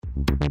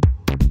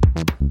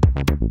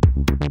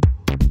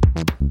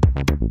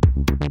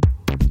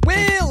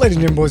Well, ladies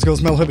and gentlemen, boys and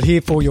girls, Mel Herbert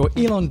here for your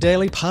Elon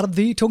Daily, part of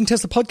the Talking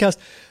Tesla podcast.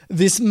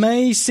 This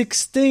May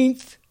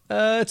 16th,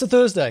 it's a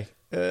Thursday.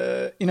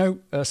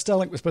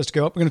 Starlink was supposed to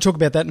go up. We're going to talk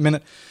about that in a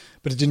minute,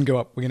 but it didn't go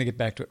up. We're going to get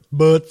back to it.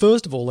 But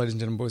first of all, ladies and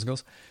gentlemen, boys and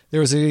girls,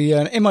 there is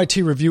an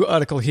MIT review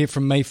article here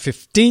from May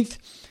 15th,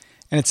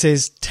 and it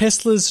says,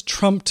 Tesla's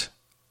trumped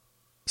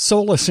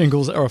solar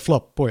shingles are a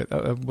flop. Boy,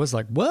 I was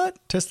like, what?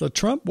 Tesla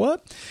Trump?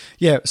 What?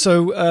 Yeah,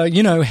 so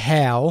you know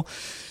how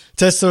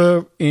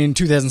Tesla in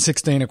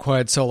 2016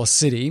 acquired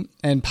SolarCity,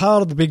 and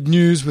part of the big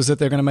news was that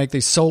they're going to make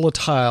these solar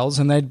tiles,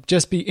 and they'd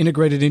just be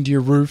integrated into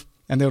your roof,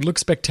 and they would look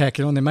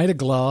spectacular, and they're made of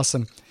glass,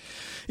 and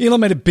Elon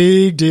made a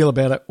big deal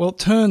about it. Well, it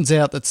turns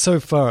out that so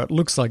far it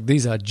looks like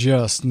these are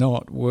just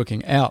not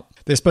working out.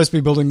 They're supposed to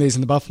be building these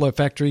in the Buffalo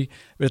factory,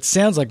 but it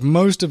sounds like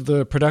most of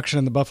the production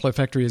in the Buffalo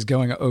factory is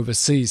going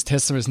overseas.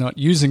 Tesla is not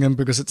using them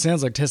because it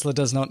sounds like Tesla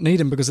does not need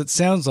them, because it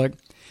sounds like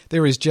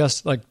there is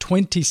just like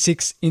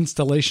 26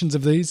 installations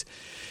of these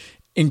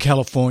in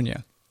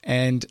California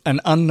and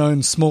an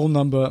unknown small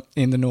number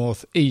in the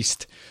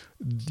Northeast.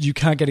 You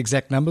can't get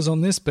exact numbers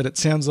on this, but it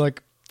sounds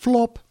like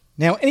flop.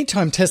 Now,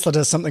 anytime Tesla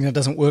does something that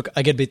doesn't work,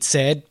 I get a bit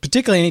sad.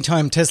 Particularly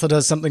anytime Tesla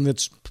does something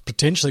that's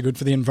potentially good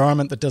for the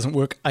environment that doesn't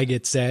work, I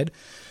get sad.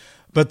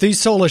 But these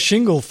solar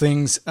shingle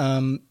things,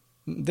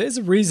 there's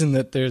a reason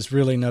that there's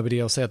really nobody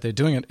else out there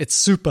doing it. It's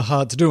super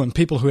hard to do, and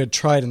people who had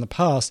tried in the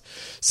past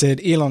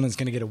said Elon is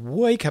going to get a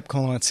wake-up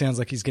call, and it sounds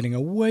like he's getting a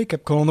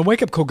wake-up call. And the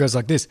wake-up call goes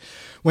like this.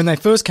 When they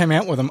first came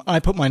out with them, I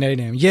put my name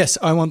down. Yes,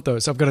 I want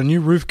those. I've got a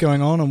new roof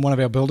going on one of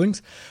our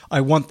buildings.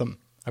 I want them.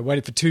 I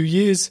waited for 2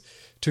 years,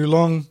 too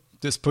long.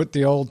 Just put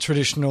the old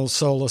traditional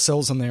solar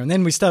cells on there. And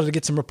then we started to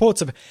get some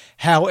reports of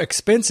how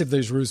expensive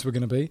these roofs were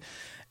going to be.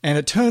 And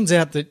it turns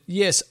out that,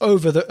 yes,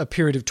 over a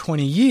period of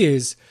 20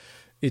 years,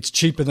 it's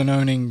cheaper than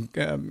owning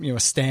a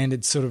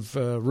standard sort of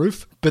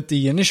roof. But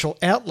the initial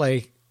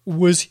outlay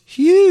was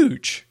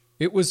huge.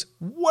 It was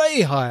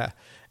way higher.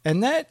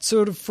 And that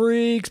sort of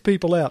freaks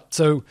people out.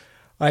 So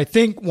I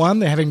think, one,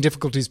 they're having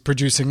difficulties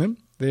producing them.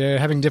 They're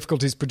having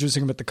difficulties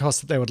producing them at the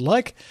cost that they would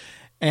like.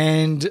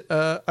 And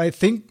I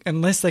think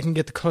unless they can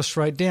get the cost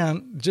rate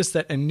down, just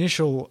that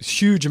initial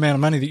huge amount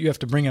of money that you have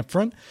to bring up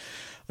front,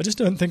 I just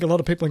don't think a lot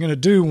of people are going to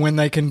do when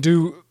they can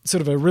do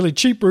sort of a really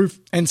cheap roof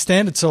and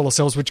standard solar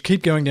cells, which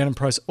keep going down in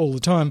price all the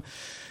time,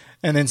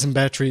 and then some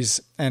batteries,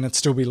 and it'd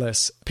still be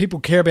less. People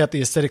care about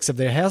the aesthetics of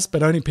their house,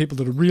 but only people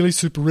that are really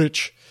super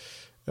rich.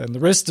 And the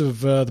rest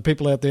of the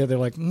people out there, they're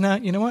like, nah,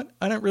 you know what?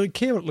 I don't really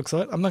care what it looks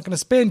like. I'm not going to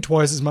spend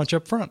twice as much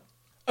up front.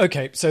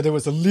 Okay, so there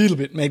was a little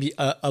bit, maybe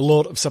a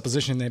lot of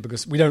supposition in there,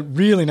 because we don't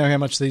really know how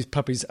much these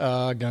puppies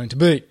are going to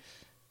be.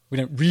 We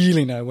don't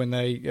really know when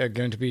they are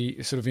going to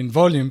be sort of in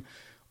volume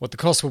what the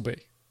cost will be.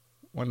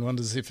 One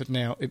wonders if it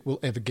will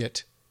ever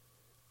get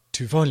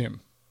to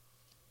volume.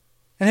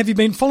 And have you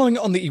been following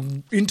on the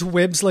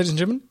interwebs, ladies and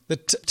gentlemen,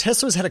 that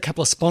Tesla's had a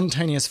couple of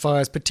spontaneous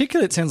fires,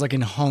 particularly it sounds like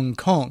in Hong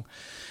Kong.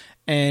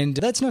 And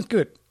that's not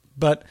good.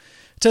 But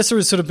Tesla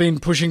has sort of been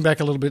pushing back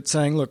a little bit,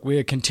 saying, look,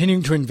 we're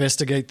continuing to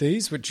investigate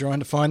these. We're trying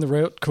to find the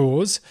root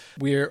cause.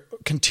 We're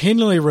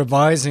continually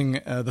revising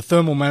the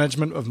thermal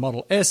management of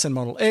Model S and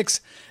Model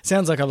X.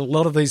 Sounds like a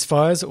lot of these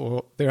fires,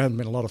 or there haven't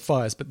been a lot of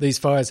fires, but these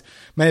fires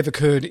may have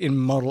occurred in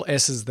Model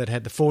S's that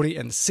had the 40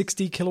 and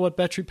 60 kilowatt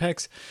battery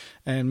packs,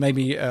 and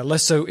maybe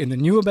less so in the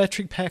newer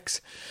battery packs.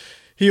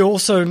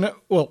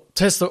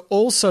 Tesla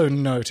also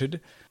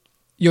noted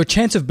your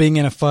chance of being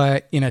in a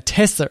fire in a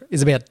Tesla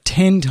is about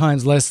 10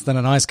 times less than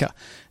an ICE car.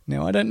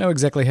 Now, I don't know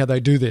exactly how they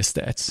do their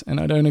stats, and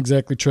I don't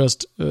exactly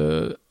trust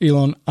Elon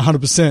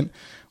 100%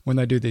 when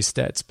they do these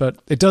stats, but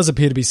it does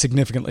appear to be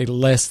significantly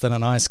less than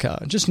an ICE car.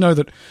 Just know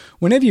that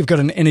whenever you've got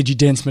an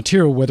energy-dense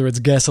material, whether it's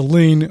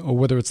gasoline or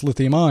whether it's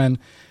lithium-ion,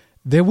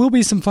 there will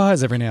be some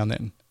fires every now and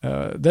then.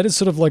 That is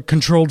sort of like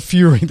controlled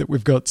fury that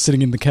we've got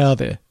sitting in the car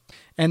there.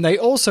 And they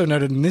also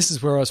noted, and this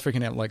is where I was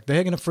freaking out, like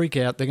they're going to freak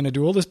out. They're going to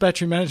do all this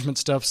battery management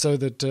stuff so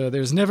that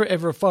there's never,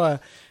 ever a fire.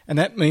 And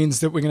that means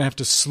that we're going to have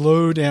to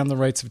slow down the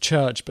rates of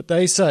charge. But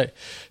they say,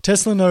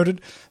 Tesla noted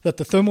that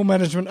the thermal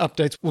management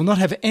updates will not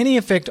have any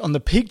effect on the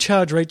peak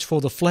charge rates for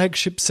the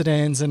flagship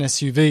sedans and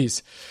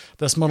SUVs.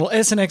 Thus, Model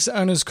S and X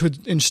owners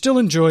could still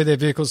enjoy their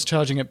vehicles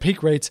charging at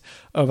peak rates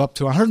of up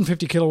to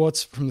 150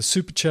 kilowatts from the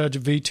Supercharger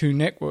V2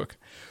 network,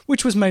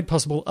 which was made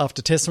possible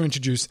after Tesla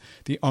introduced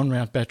the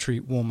on-route battery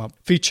warm-up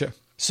feature.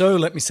 So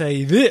let me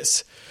say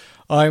this.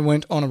 I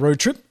went on a road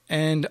trip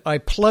and I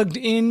plugged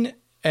in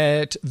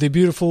at the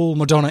beautiful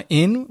Madonna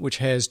Inn, which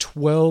has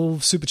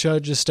 12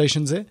 supercharger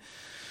stations there.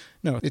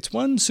 No, it's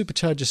one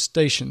supercharger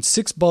station,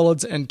 6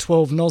 bollards and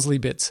 12 nozzly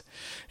bits.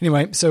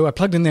 Anyway, so I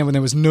plugged in there when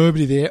there was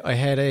nobody there. I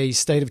had a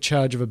state of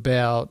charge of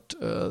about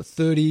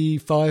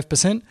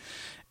 35%.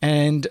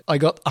 And I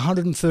got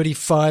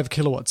 135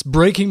 kilowatts,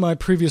 breaking my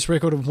previous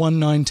record of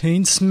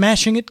 119,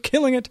 smashing it,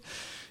 killing it.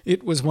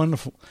 It was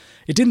wonderful.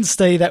 It didn't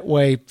stay that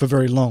way for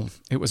very long.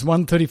 It was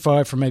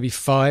 135 for maybe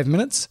 5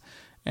 minutes,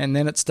 and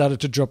then it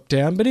started to drop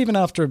down. But even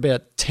after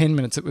about 10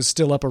 minutes, it was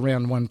still up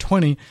around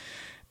 120.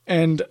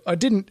 And I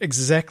didn't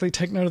exactly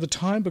take note of the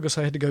time because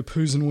I had to go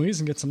poos and wheeze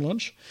and get some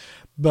lunch.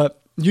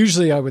 But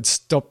usually I would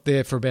stop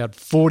there for about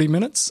 40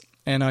 minutes,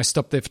 and I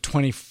stopped there for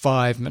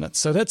 25 minutes.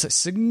 So that's a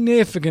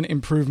significant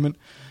improvement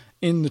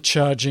in the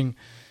charging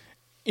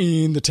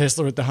in the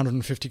Tesla at the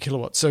 150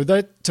 kilowatts. So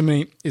that, to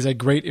me, is a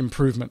great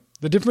improvement.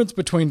 The difference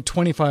between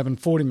 25 and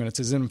 40 minutes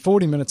is in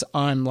 40 minutes,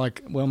 I'm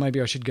like, well,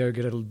 maybe I should go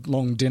get a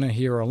long dinner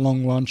here or a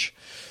long lunch.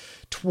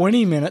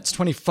 20 minutes,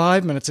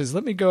 25 minutes is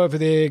let me go over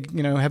there,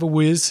 have a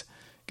whiz,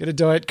 get a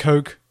Diet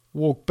Coke,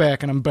 walk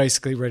back, and I'm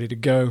basically ready to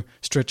go,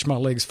 stretch my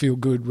legs, feel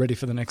good, ready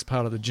for the next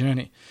part of the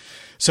journey.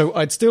 So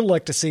I'd still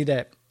like to see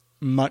that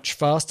much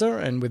faster,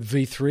 and with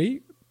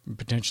V3,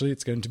 potentially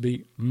it's going to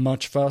be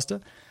much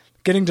faster.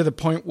 Getting to the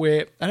point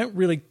where I don't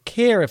really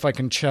care if I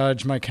can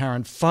charge my car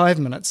in 5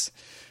 minutes,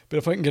 but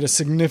if I can get a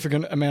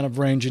significant amount of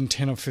range in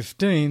 10 or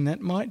 15,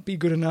 that might be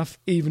good enough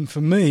even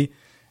for me.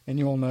 And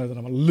you all know that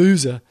I'm a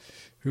loser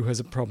who has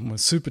a problem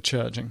with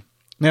supercharging.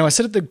 Now, I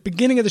said at the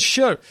beginning of the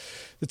show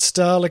that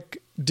Starlink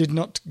did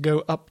not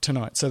go up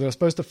tonight. So they were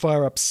supposed to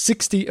fire up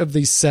 60 of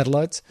these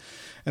satellites,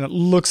 and it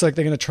looks like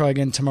they're going to try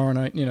again tomorrow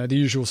night, the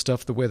usual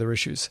stuff, the weather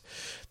issues.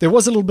 There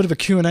was a little bit of a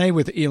Q&A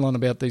with Elon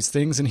about these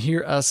things, and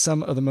here are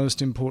some of the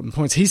most important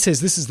points. He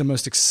says this is the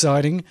most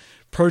exciting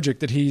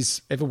project that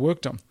he's ever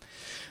worked on,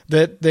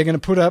 that they're going to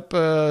put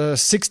up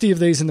 60 of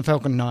these in the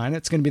Falcon 9.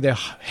 It's going to be their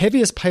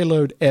heaviest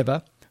payload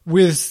ever.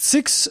 With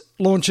 6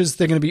 launches,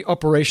 they're going to be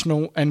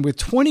operational, and with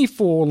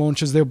 24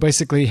 launches, they'll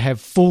basically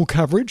have full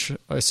coverage.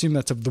 I assume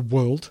that's of the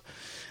world.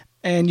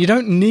 And you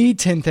don't need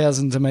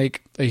 10,000 to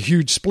make a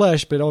huge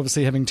splash, but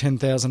obviously having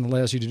 10,000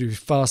 allows you to do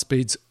fast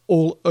speeds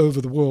all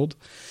over the world.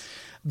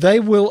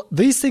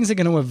 These things are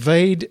going to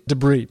evade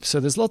debris.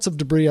 So there's lots of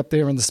debris up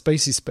there in the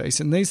spacey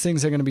space, and these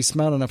things are going to be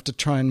smart enough to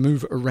try and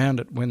move around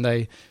it when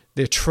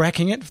they're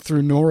tracking it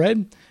through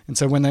NORAD. And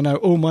so when they know,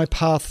 my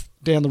path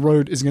down the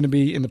road is going to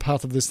be in the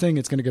path of this thing,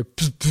 it's going to go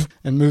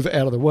and move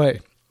out of the way.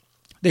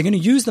 They're going to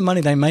use the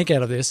money they make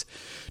out of this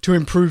to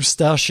improve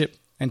Starship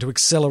and to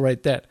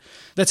accelerate that.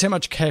 That's how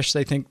much cash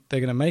they think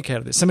they're going to make out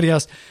of this. Somebody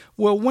asked,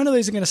 well, when are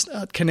these going to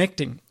start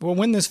connecting? Well,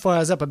 when this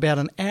fires up about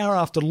an hour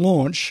after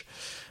launch,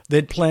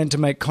 they'd plan to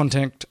make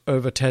contact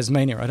over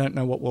Tasmania. I don't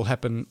know what will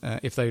happen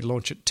if they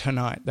launch it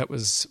tonight. That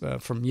was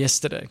from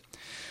yesterday.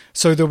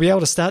 So they'll be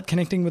able to start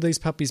connecting with these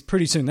puppies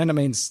pretty soon. Then it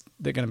means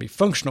they're going to be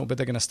functional, but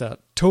they're going to start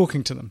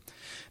talking to them.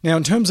 Now,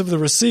 in terms of the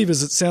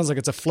receivers, it sounds like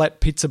it's a flat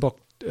pizza box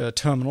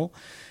terminal,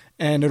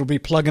 and it'll be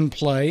plug and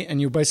play,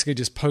 and you'll basically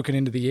just poke it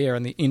into the air,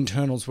 and the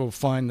internals will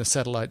find the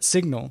satellite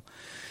signal.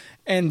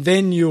 And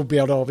then you'll be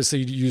able to obviously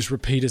use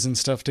repeaters and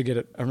stuff to get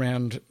it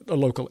around a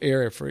local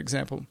area, for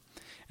example.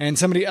 And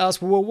somebody asked,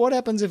 well, what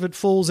happens if it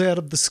falls out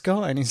of the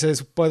sky? And he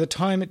says, by the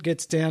time it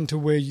gets down to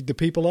where the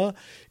people are,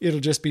 it'll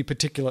just be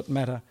particulate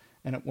matter,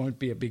 and it won't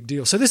be a big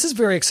deal. So this is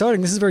very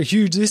exciting. This is very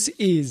huge. This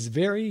is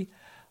very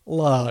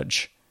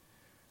large.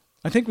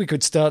 I think we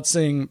could start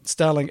seeing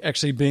Starlink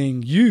actually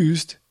being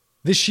used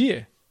this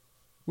year,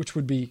 which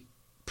would be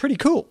pretty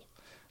cool.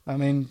 I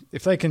mean,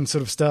 if they can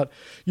sort of start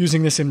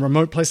using this in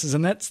remote places,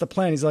 and that's the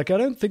plan. He's like, I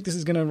don't think this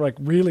is going to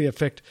really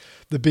affect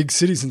the big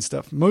cities and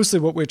stuff. Mostly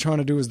what we're trying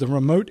to do is the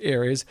remote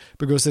areas,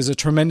 because there's a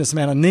tremendous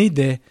amount of need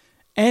there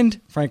and,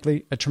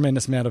 frankly, a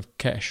tremendous amount of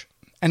cash.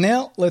 And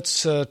now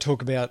let's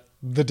talk about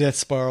the death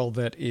spiral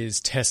that is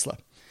Tesla.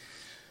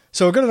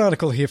 So I've got an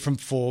article here from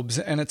Forbes,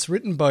 and it's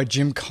written by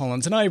Jim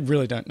Collins, and I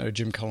really don't know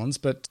Jim Collins,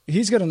 but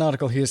he's got an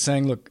article here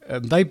saying, look,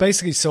 they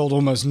basically sold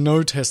almost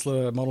no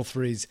Tesla Model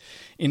 3s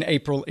in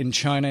April in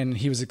China, and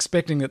he was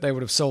expecting that they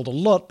would have sold a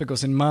lot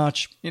because in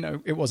March,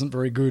 it wasn't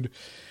very good,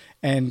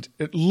 and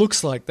it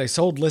looks like they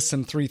sold less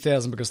than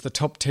 3,000 because the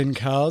top 10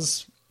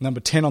 cars, number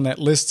 10 on that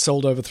list,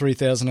 sold over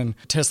 3,000, and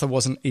Tesla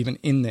wasn't even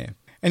in there.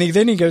 And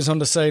he goes on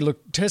to say, look,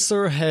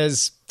 Tesla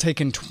has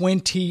taken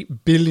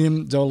 $20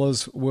 billion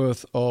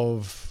worth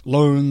of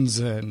loans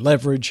and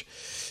leverage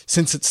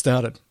since it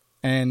started.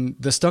 And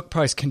the stock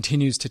price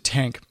continues to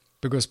tank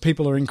because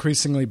people are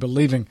increasingly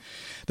believing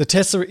that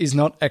Tesla is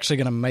not actually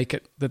going to make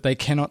it, that they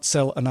cannot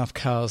sell enough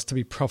cars to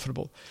be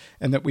profitable,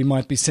 and that we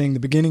might be seeing the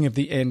beginning of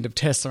the end of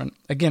Tesla. And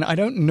again, I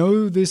don't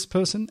know this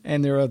person,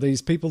 and there are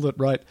these people that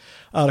write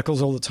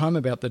articles all the time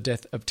about the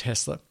death of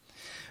Tesla.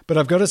 But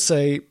I've got to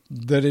say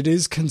that it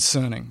is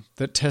concerning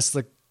that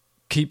Tesla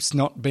keeps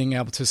not being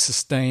able to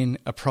sustain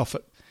a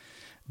profit,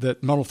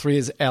 that Model 3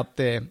 is out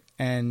there,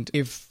 and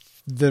if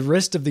the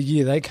rest of the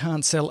year they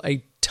can't sell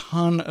a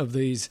ton of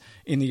these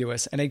in the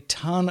US and a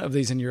ton of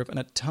these in Europe and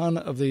a ton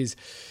of these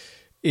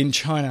in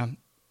China,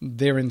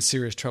 they're in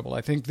serious trouble.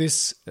 I think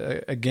this,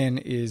 again,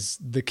 is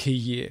the key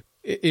year.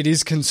 It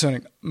is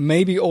concerning.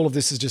 Maybe all of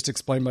this is just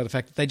explained by the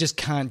fact that they just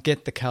can't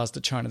get the cars to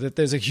China, that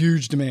there's a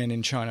huge demand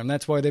in China, and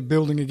that's why they're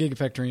building a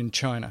gigafactory in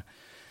China.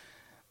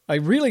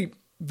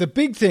 The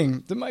big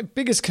thing, my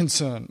biggest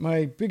concern,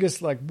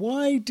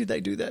 why did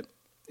they do that,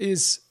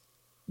 is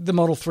the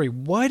Model 3.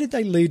 Why did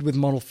they lead with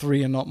Model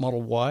 3 and not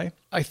Model Y?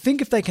 I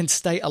think if they can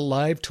stay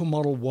alive till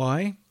Model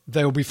Y,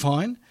 they'll be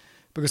fine.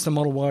 because the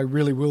Model Y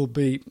really will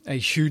be a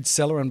huge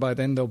seller, and by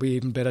then there'll be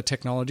even better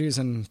technologies,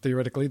 and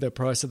theoretically the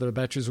price of the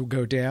batteries will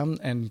go down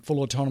and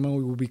full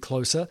autonomy will be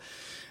closer,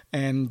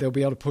 and they'll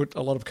be able to put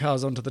a lot of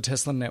cars onto the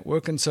Tesla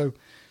network. And so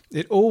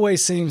it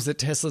always seems that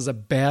Tesla's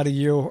about a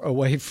year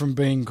away from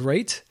being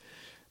great,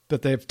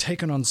 but they've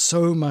taken on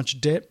so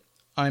much debt.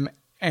 I'm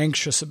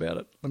anxious about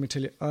it. Let me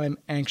tell you, I'm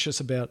anxious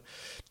about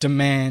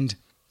demand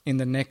in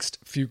the next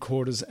few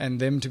quarters and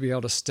them to be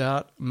able to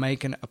start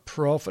making a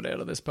profit out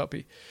of this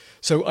puppy.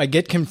 So I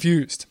get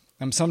confused.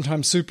 I'm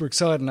sometimes super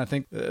excited and I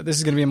think this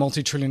is going to be a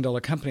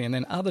multi-trillion-dollar company. And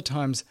then other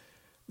times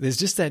there's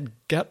just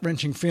that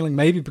gut-wrenching feeling,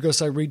 maybe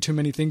because I read too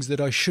many things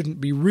that I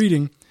shouldn't be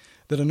reading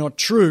that are not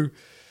true,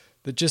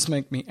 that just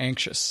make me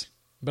anxious.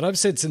 But I've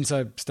said since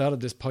I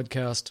started this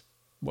podcast,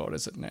 what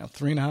is it now,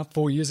 3.5,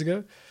 4 years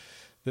ago,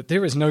 that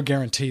there is no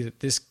guarantee that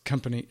this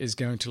company is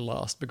going to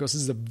last, because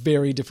this is a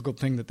very difficult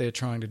thing that they're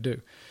trying to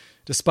do.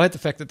 Despite the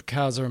fact that the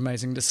cars are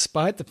amazing,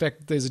 despite the fact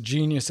that there's a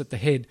genius at the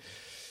head,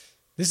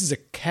 this is a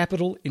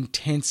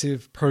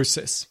capital-intensive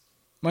process.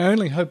 My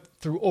only hope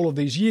through all of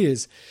these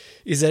years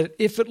is that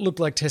if it looked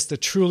like Tesla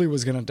truly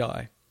was going to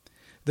die,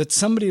 that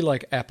somebody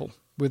like Apple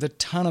with a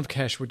ton of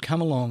cash would come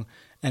along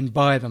and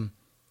buy them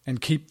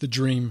and keep the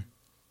dream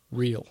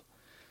real.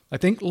 I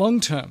think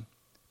long-term,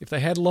 if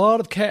they had a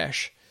lot of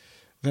cash,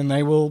 then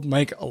they will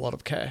make a lot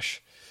of cash.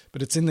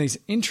 But it's in these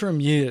interim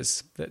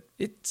years that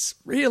it's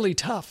really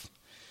tough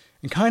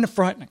and kind of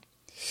frightening.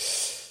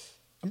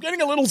 I'm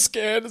getting a little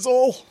scared is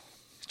all.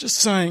 Just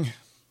saying,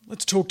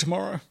 let's talk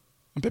tomorrow.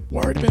 I'm a bit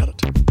worried about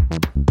it.